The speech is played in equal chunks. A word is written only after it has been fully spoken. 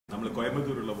നമ്മൾ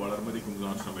കോയമ്പത്തൂരുള്ള വളർമതി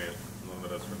കുങ്കുമാശ്രമയിൽ എന്ന്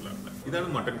പറഞ്ഞ റെസ്റ്റോറൻറ്റിലാണ്.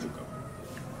 ഇതാണ് മട്ടൻ ചുക്ക.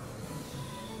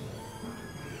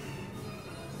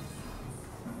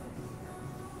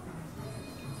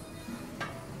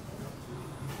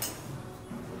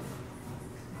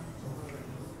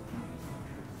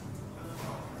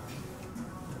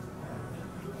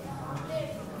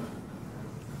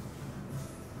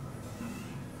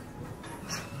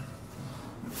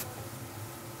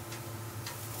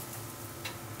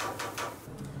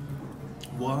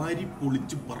 വാരി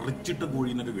പൊളിച്ച് പറിച്ചിട്ട കോഴി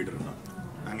എന്നൊക്കെ കേട്ടിട്ടുണ്ടോ?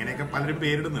 അങ്ങനെയൊക്കെ പലരും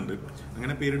പേരിടുന്നുണ്ട്.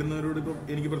 അങ്ങനെ പേരിടുന്നവരോട് ഇപ്പം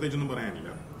എനിക്ക് പ്രത്യേകിച്ചൊന്നും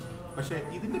പറയാനില്ല. പക്ഷെ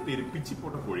ഇതിന്റെ പേര്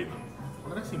പിച്ചിപ്പോട്ട കോഴി എന്നാണ്.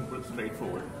 വളരെ simple, straight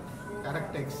forward,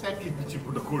 correct exactly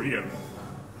പിച്ചിപ്പോട്ട കോഴിയാണ്.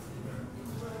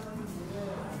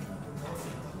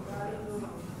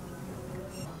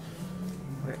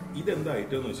 ഇതെന്താ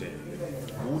ഐറ്റം എന്ന്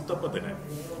വെച്ചാൽ ഊത്തപ്പത്തിന്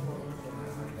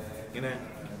ഇങ്ങനെ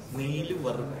നെയ്ല്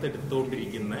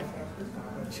വറുത്തെടുത്തോണ്ടിരിക്കുന്ന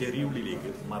ചെറിയുള്ളിലേക്ക്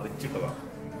മറിച്ചിട്ടതാണ്.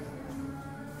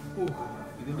 ഓ,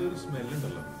 ഇതിന്റെ ഒരു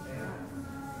സ്മെല്ലുണ്ടല്ലോ.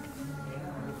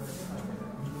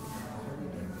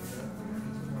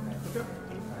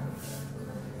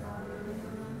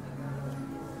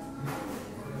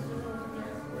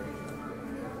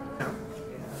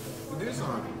 ഇതേ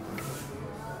സാധനം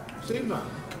സെയിം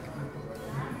സാധനം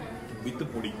വിത്ത്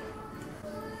പൊടി.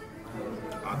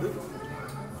 അത്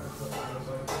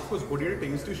പൊടിയുടെ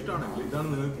ടേസ്റ്റ് ഇഷ്ടമാണെങ്കിൽ ഇതാണ്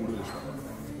നിങ്ങൾക്ക് കൂടുതൽ ഇഷ്ടം.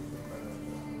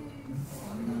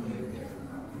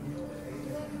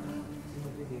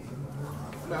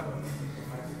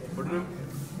 ഇവിടെ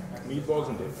മീറ്റ് ബോൾസ്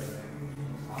ഉണ്ട്,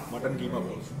 mutton keema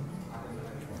balls.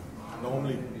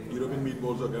 Normally European meet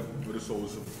balls ഒക്കെ ഒരു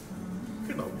സോസും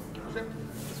ഒക്കെ ഉണ്ടാവും. പക്ഷെ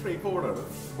സ്ട്രേറ്റ് ഫോർവേഡാണ്.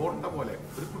 ബോണ്ട പോലെ,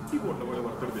 ഒരു കുട്ടി ബോണ്ട പോലെ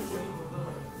വറുത്തെടുത്തിരിക്കുക.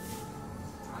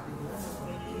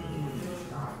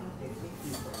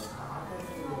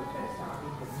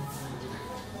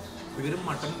 ഇവരും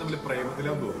മട്ടൺ തമ്മിൽ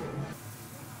പ്രേമത്തിലാന്ന് തോന്നുന്നു.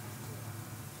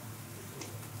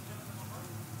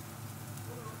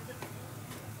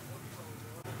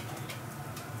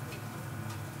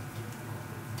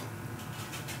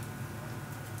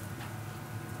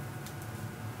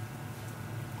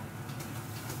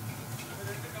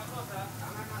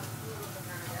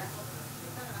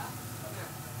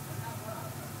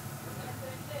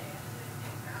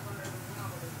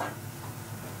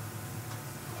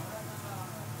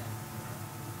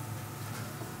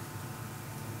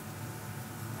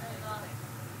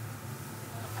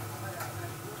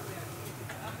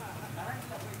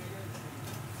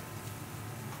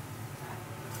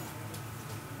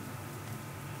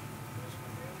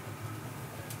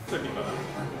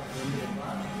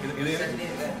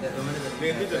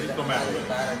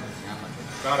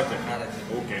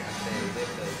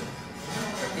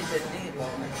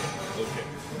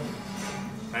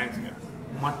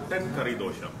 മട്ടൻ കറി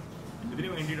ദോശ. ഇതിന്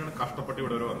വേണ്ടിയിട്ടാണ് കഷ്ടപ്പെട്ട്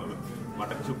ഇവിടെ വരെ വന്നത്.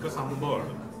 മട്ടൻ ചുക്ക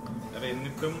സംഭവമാണ്. അല്ല,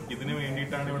 എന്നിട്ടും ഇതിന്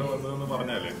വേണ്ടിയിട്ടാണ് ഇവിടെ വന്നതെന്ന്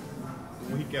പറഞ്ഞാല്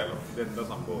ഊഹിക്കാലോ ഇതെന്താ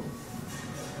സംഭവം.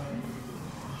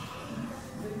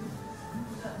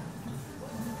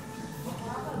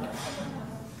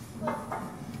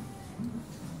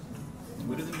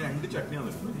 ഇതിന് രണ്ട് ചട്നിയാണ്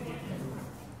വരുന്നത്.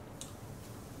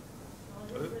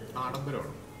 അത്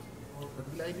ആഡംബരമാണ്.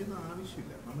 അതിലൊന്നും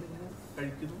ആവശ്യമില്ല. നമ്മളിങ്ങനെ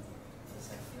കഴിക്കുന്നു.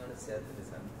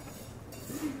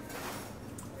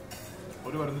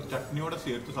 ഒരു പറയുന്നത് ചട്നിയോടെ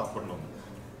ചേർത്ത് സാപ്പിടണം.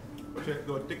 പക്ഷെ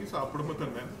ഇത് ഒറ്റയ്ക്ക് സാപ്പിടുമ്പോ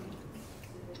തന്നെ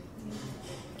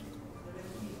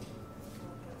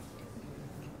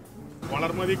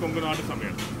വളർമതി കൊങ്കുനാട്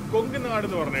സമയമാണ്. കൊങ്കുനാട്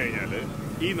എന്ന് പറഞ്ഞു കഴിഞ്ഞാൽ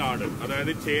ഈ നാട്,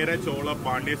 അതായത് ചേര, ചോള,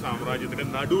 പാണ്ഡ്യ സാമ്രാജ്യത്തിന്റെ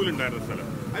നടുവിലുണ്ടായിരുന്ന സ്ഥലം.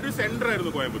 അതൊരു സെന്റർ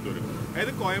ആയിരുന്നു കോയമ്പത്തൂർ.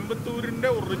 അതായത് കോയമ്പത്തൂരിന്റെ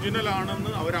ഒറിജിനൽ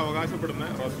ആണെന്ന് അവർ അവകാശപ്പെടുന്ന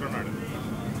റെസ്റ്റോറൻ്റ് ആണ്.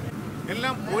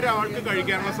 എല്ലാം ഒരാൾക്ക്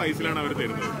കഴിക്കാനുള്ള സൈസിലാണ് അവർ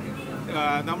തരുന്നത്.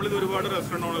 നമ്മളിത് ഒരുപാട്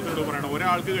റെസ്റ്റോറൻറ്റ് ഓണേഴ്സിനോട് പറയണം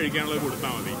ഒരാൾക്ക് കഴിക്കാനുള്ളത്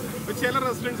കൊടുത്താൽ മതി. അപ്പോൾ ചില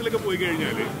റെസ്റ്റോറൻറ്റ്സിലൊക്കെ പോയി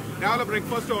കഴിഞ്ഞാൽ രാവിലെ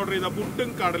ബ്രേക്ക്ഫാസ്റ്റ് ഓർഡർ ചെയ്താൽ പുട്ടും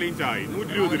കടലയും ചായ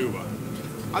 120 രൂപ.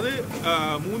 അത്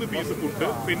 3 പീസ് പുട്ട്,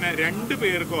 പിന്നെ 2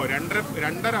 പേർക്കോ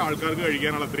 2.5 ആൾക്കാർക്ക്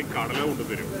കഴിക്കാനുള്ള അത്രയും കടല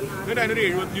കൊണ്ടുതരും. എന്നിട്ട് അതിനൊരു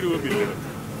 70 രൂപ ബില്ല്.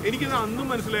 എനിക്കിത് അന്നും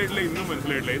മനസ്സിലായിട്ടില്ല, ഇന്നും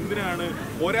മനസ്സിലായിട്ടില്ല. എന്തിനാണ്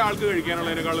ഒരാൾക്ക്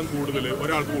കഴിക്കാനുള്ളതിനേക്കാളും കൂടുതൽ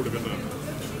ഒരാൾക്ക് കൊടുക്കുന്നത്?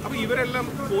 അപ്പോൾ ഇവരെല്ലാം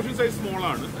പോർഷൻ സൈസ്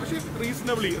സ്മോളാണ്, പക്ഷെ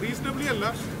റീസണബിളി അല്ല,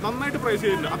 നന്നായിട്ട് പ്രൈസ്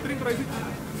ചെയ്തിട്ടുണ്ട്. അത്രയും പ്രൈസ്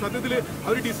സത്യത്തിൽ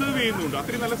അവർ ഡിസേർവ് ചെയ്യുന്നുണ്ട്.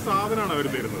 അത്രയും നല്ല സാധനമാണ് അവർ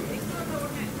തരുന്നത്.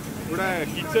 ഇവിടെ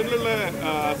കിച്ചണിലുള്ള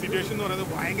സിറ്റുവേഷൻ എന്ന് പറയുന്നത്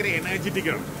ഭയങ്കര എനർജറ്റിക്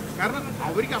ആണ്. കാരണം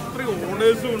അവർക്ക് അത്രയും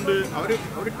ഓണേഴ്സും ഉണ്ട്. അവർ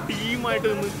ടീമായിട്ട്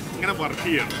നിന്ന് ഇങ്ങനെ വർക്ക്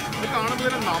ചെയ്യണം. അത് കാണുമ്പോൾ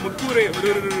തന്നെ നമുക്കും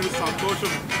ഒരു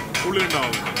സന്തോഷം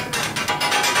ഉള്ളിലുണ്ടാവുന്നുണ്ട്.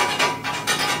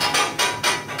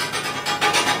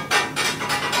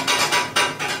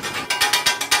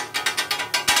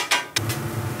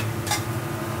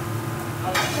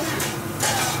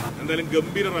 എന്തായാലും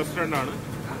ഗംഭീര റെസ്റ്റോറൻ്റ് ആണ്.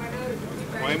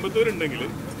 കോയമ്പത്തൂർ ഉണ്ടെങ്കിൽ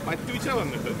പറ്റുവച്ച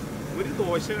വന്നിട്ട് ഒരു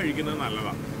ദോശ കഴിക്കുന്നത്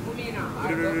നല്ലതാണ്.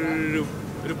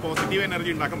 ഒരു പോസിറ്റീവ്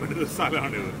എനർജി ഉണ്ടാക്കാൻ പറ്റുന്ന ഒരു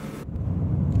സ്ഥലമാണിത്.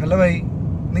 അല്ല ഭായി,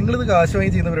 നിങ്ങളിത് കാശ്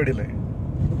വാങ്ങി ചെയ്യുന്ന പരിപാടിയല്ലേ?